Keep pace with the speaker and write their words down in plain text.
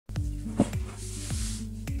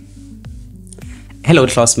Hello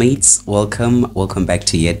classmates, welcome back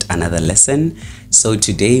to yet another lesson. So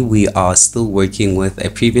today we are still working with a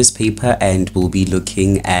previous paper and we'll be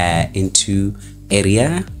looking into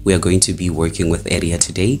area. We are going to be working with area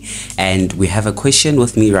today, and we have a question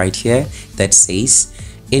with me right here that says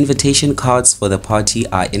invitation cards for the party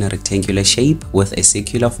are in a rectangular shape with a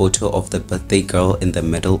circular photo of the birthday girl in the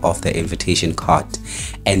middle of the invitation card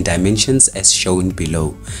and dimensions as shown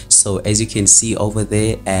below. So as you can see over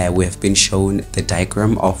there, we have been shown the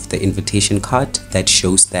diagram of the invitation card that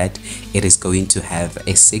shows that it is going to have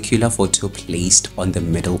a circular photo placed on the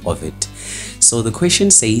middle of it. So the question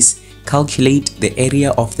says, calculate the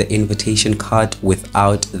area of the invitation card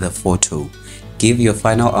without the photo. Give your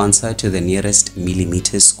final answer to the nearest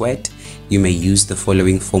millimeters squared. You may use the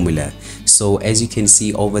following formula. So as you can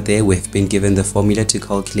see over there, we've been given the formula to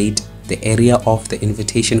calculate the area of the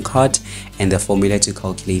invitation card and the formula to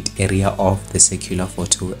calculate area of the circular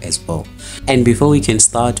photo as well. And before we can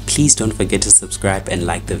start, please don't forget to subscribe and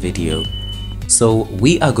like the video. So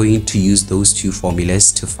we are going to use those two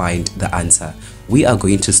formulas to find the answer. We are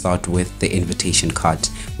going to start with the invitation card.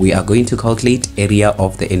 We are going to calculate area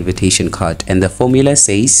of the invitation card, and the formula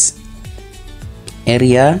says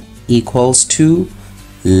area equals to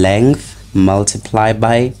length multiplied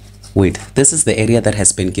by width. This is the area that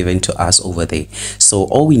has been given to us over there. So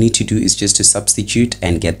all we need to do is just to substitute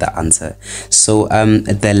and get the answer. So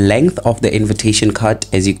the length of the invitation card,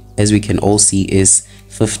 as we can all see, is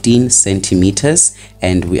 15 centimeters,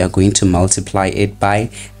 and we are going to multiply it by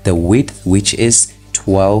the width, which is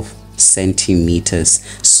 12 centimeters.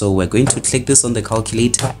 So we're going to click this on the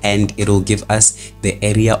calculator and it will give us the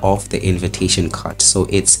area of the invitation card. So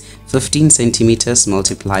it's 15 centimeters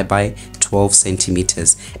multiplied by 12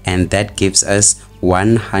 centimeters, and that gives us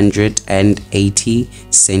 180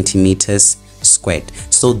 centimeters squared.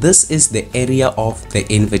 So this is the area of the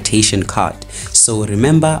invitation card. So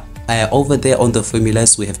remember, over there on the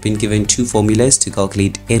formulas, we have been given two formulas to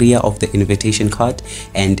calculate area of the invitation card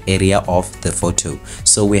and area of the photo.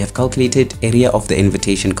 So we have calculated area of the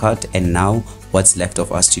invitation card, and now what's left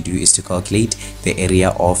of us to do is to calculate the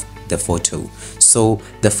area of the photo. So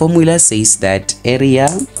the formula says that area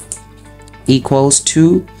equals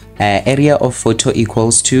to area of photo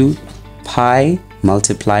equals to pi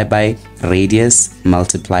multiplied by radius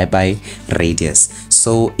multiplied by radius.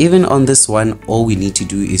 So even on this one, all we need to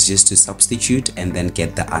do is just to substitute and then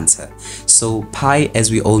get the answer. So pi,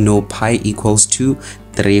 as we all know, pi equals to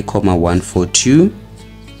 3,142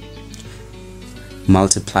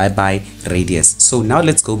 multiplied by radius. So now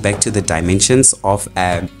let's go back to the dimensions of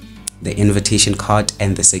the invitation card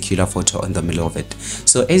and the circular photo in the middle of it.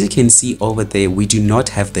 So as you can see over there, we do not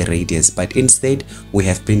have the radius, but instead we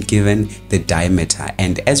have been given the diameter.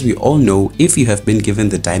 And as we all know, if you have been given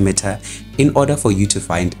the diameter, in order for you to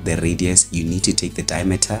find the radius, you need to take the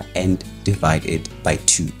diameter and divide it by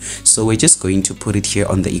 2. So we're just going to put it here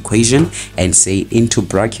on the equation and say into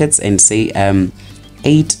brackets and say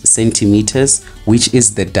 8 centimeters, which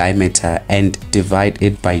is the diameter, and divide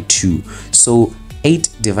it by 2. So 8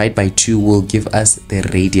 divided by 2 will give us the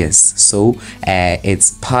radius. So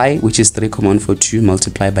it's pi, which is 3,142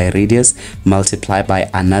 multiplied by radius multiplied by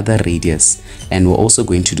another radius, and we're also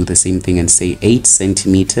going to do the same thing and say 8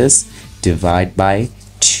 centimeters divided by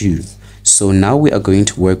 2. So now we are going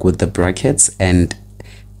to work with the brackets, and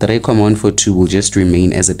 3,142 will just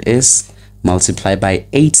remain as it is, multiplied by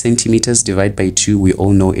 8 centimeters divided by 2. We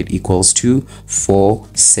all know it equals to 4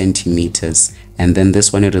 centimeters, and then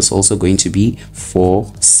this one, it is also going to be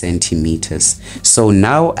 4 centimeters. So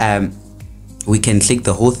now we can click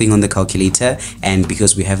the whole thing on the calculator, and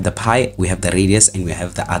because we have the pi, we have the radius, and we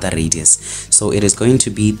have the other radius, so it is going to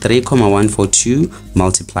be 3,142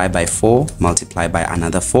 multiplied by 4 multiplied by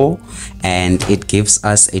another 4, and it gives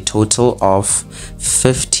us a total of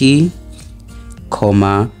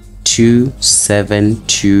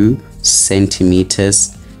 50,272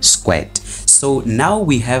 centimeters squared. So now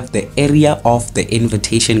we have the area of the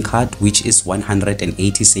invitation card, which is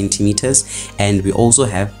 180 centimeters, and we also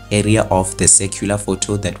have area of the circular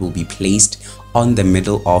photo that will be placed on the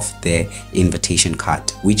middle of the invitation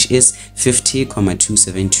card, which is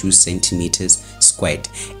 50,272 centimeters squared.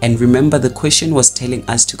 And remember, the question was telling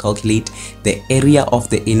us to calculate the area of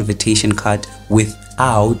the invitation card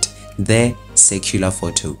without the circular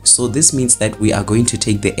photo. So this means that we are going to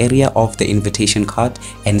take the area of the invitation card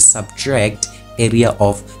and subtract area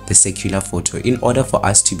of the circular photo in order for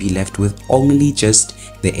us to be left with only just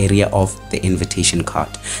the area of the invitation card.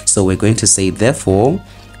 So we're going to say, therefore,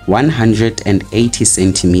 180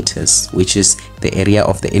 centimeters, which is the area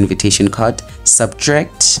of the invitation card,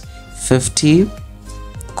 subtract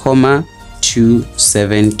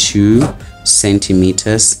 50,272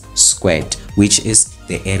 centimeters squared, which is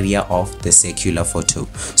the area of the circular photo.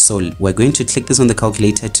 So we're going to click this on the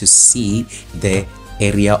calculator to see the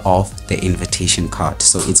area of the invitation card.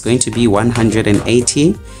 So it's going to be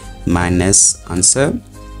 180 minus answer.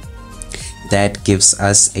 That gives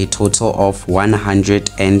us a total of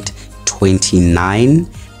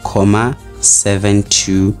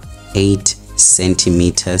 129,728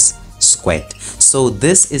 centimeters squared. So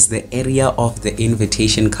this is the area of the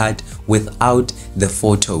invitation card without the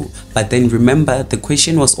photo. But then remember, the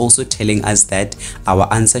question was also telling us that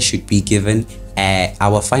our answer should be given,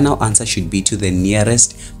 our final answer should be to the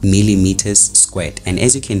nearest millimeters squared. And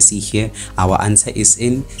as you can see here, our answer is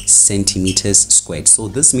in centimeters squared. So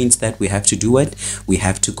this means that we have to do what? We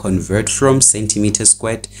have to convert from centimeters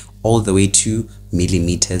squared all the way to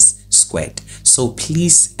millimeters squared. So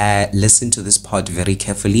please listen to this part very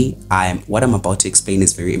carefully. What I'm about to explain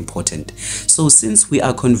is very important. So since we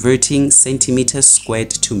are converting centimeters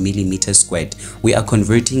squared to millimeters squared, we are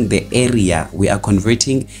converting the area.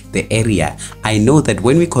 I know that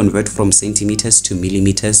when we convert from centimeters to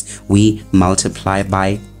millimeters, we multiply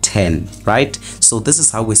by 10, right? So this is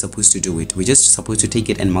how we're supposed to do it. We're just supposed to take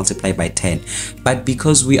it and multiply by 10. But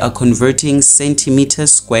because we are converting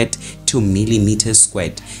centimeters squared to millimeters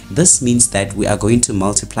squared, this means that we are going to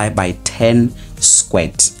multiply by 10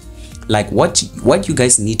 squared. Like what you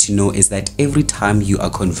guys need to know is that every time you are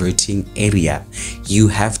converting area, you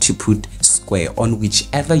have to put square on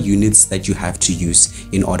whichever units that you have to use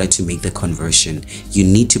in order to make the conversion. You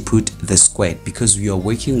need to put the squared because we are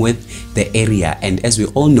working with the area, and as we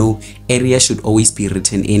all know, area should always be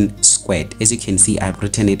written in squared. As you can see, I've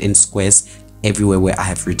written it in squares everywhere where I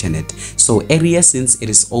have written it. So area, since it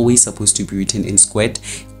is always supposed to be written in squared,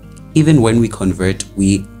 even when we convert,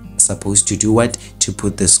 we supposed to do what? To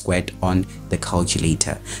put the squared on the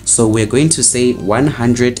calculator. So we're going to say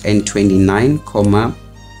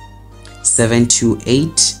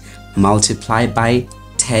 129,728 multiplied by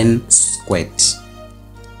 10 squared,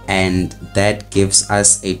 and that gives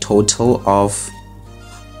us a total of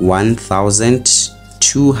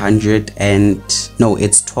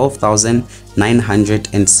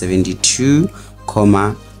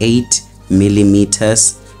 12,972.8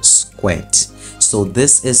 millimeters squared. So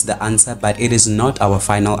this is the answer, but it is not our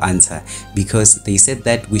final answer because they said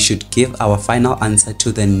that we should give our final answer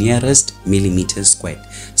to the nearest millimeters squared.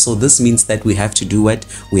 So this means that we have to do what?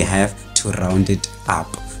 We have to round it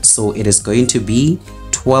up. So it is going to be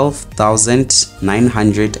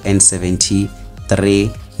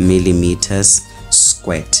 12,973 millimeters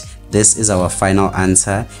squared. This is our final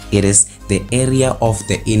answer. It is the area of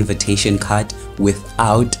the invitation card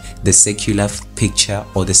without the circular picture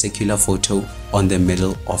or the circular photo on the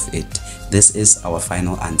middle of it. This is our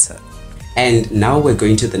final answer. And now we're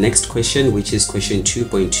going to the next question, which is question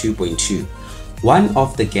 2.2.2. One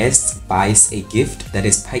of the guests buys a gift that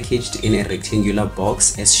is packaged in a rectangular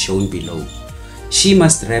box as shown below. She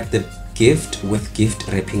must wrap the gift with gift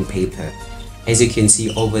wrapping paper. As you can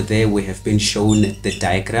see over there, we have been shown the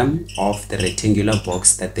diagram of the rectangular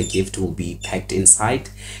box that the gift will be packed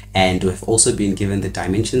inside, and we've also been given the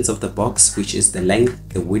dimensions of the box, which is the length,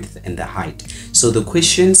 the width, and the height. So the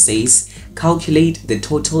question says, calculate the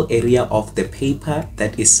total area of the paper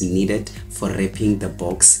that is needed for wrapping the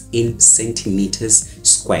box in centimeters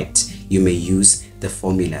squared. You may use the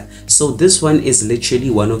formula. So this one is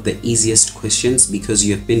literally one of the easiest questions because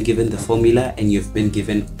you have been given the formula and you've been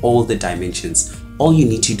given all the dimensions. All you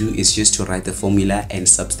need to do is just to write the formula and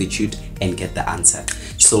substitute and get the answer.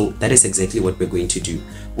 So that is exactly what we're going to do.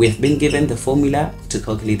 We have been given the formula to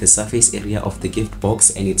calculate the surface area of the gift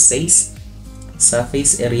box, and it says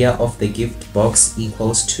surface area of the gift box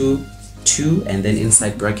equals to 2, and then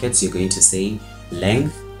inside brackets you're going to say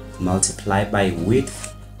length multiplied by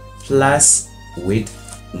width plus width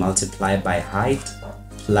multiplied by height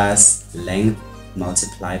plus length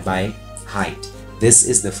multiplied by height. This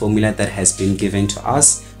is the formula that has been given to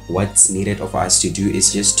us. What's needed of us to do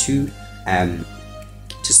is just to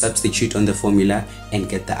substitute on the formula and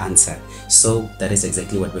get the answer. So that is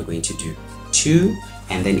exactly what we're going to do. 2,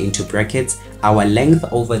 and then into brackets, our length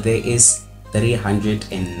over there is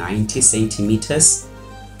 390 centimeters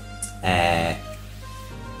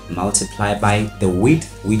multiplied by the width,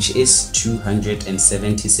 which is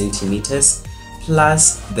 270 centimeters,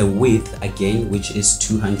 plus the width again, which is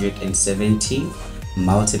 270,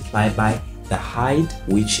 multiplied by the height,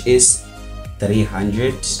 which is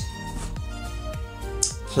 300,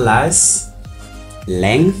 plus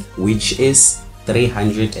length, which is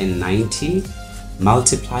 390,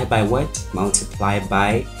 multiplied by what? Multiplied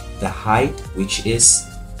by the height, which is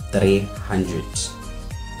 300.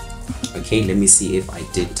 Okay, let me see if I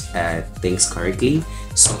did things correctly.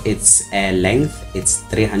 So its length, it's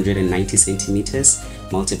 390 centimeters,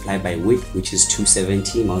 multiplied by width, which is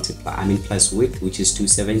 270, plus width, which is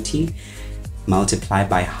 270, multiplied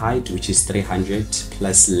by height, which is 300,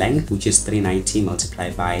 plus length, which is 390,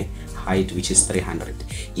 multiplied by height, which is 300.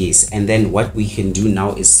 Yes, and then what we can do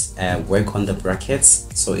now is work on the brackets.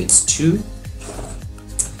 So it's 2.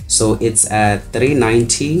 So it's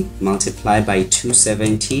 390 multiplied by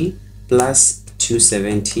 270 plus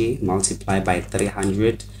 270 multiplied by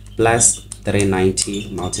 300 plus 390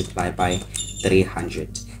 multiplied by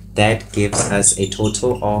 300. That gives us a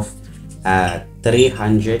total of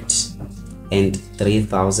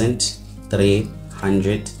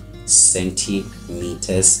 303,300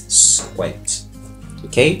 centimeters squared.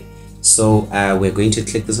 Okay, so we're going to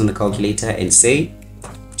click this on the calculator and say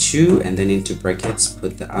 2, and then into brackets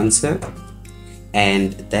put the answer,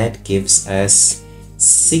 and that gives us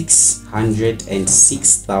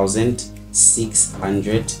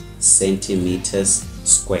 606,600 centimeters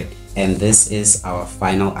squared, and this is our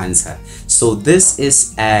final answer. So this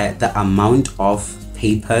is the amount of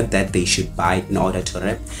paper that they should buy in order to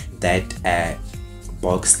wrap that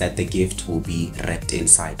box that the gift will be wrapped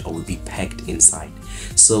inside or will be packed inside.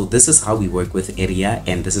 So this is how we work with area,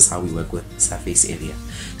 and this is how we work with surface area.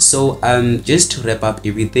 So just to wrap up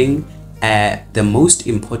everything, the most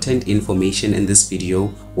important information in this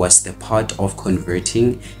video was the part of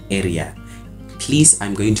converting area. Please,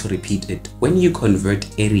 I'm going to repeat it. When you convert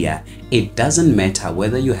area, it doesn't matter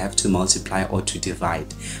whether you have to multiply or to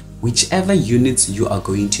divide. Whichever units you are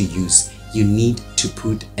going to use, you need to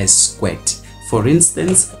put a squared. For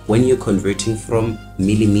instance, when you're converting from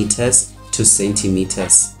millimeters to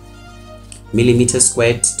centimeters, millimeter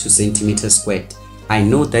squared to centimeter squared, I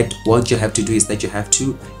know that what you have to do is that you have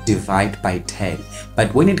to divide by 10.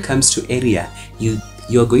 But when it comes to area,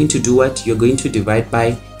 you're going to do what? You're going to divide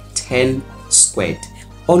by 10 squared.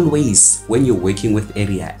 Always when you're working with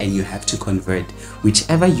area and you have to convert,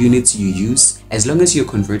 whichever units you use, as long as you're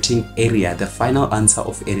converting area, the final answer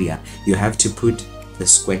of area, you have to put the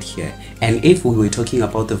squared here. And if we were talking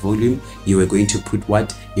about the volume, you were going to put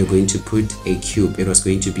what? You're going to put a cube. It was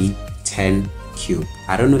going to be 10 cube.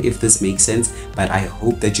 I don't know if this makes sense, but I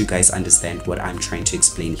hope that you guys understand what I'm trying to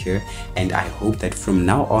explain here, and I hope that from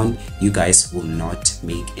now on you guys will not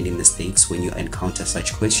make any mistakes when you encounter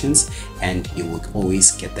such questions, and you will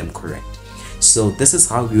always get them correct. So this is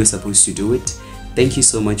how we were supposed to do it. Thank you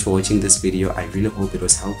so much for watching this video. I really hope it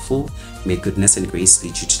was helpful. May goodness and grace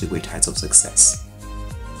lead you to the great heights of success.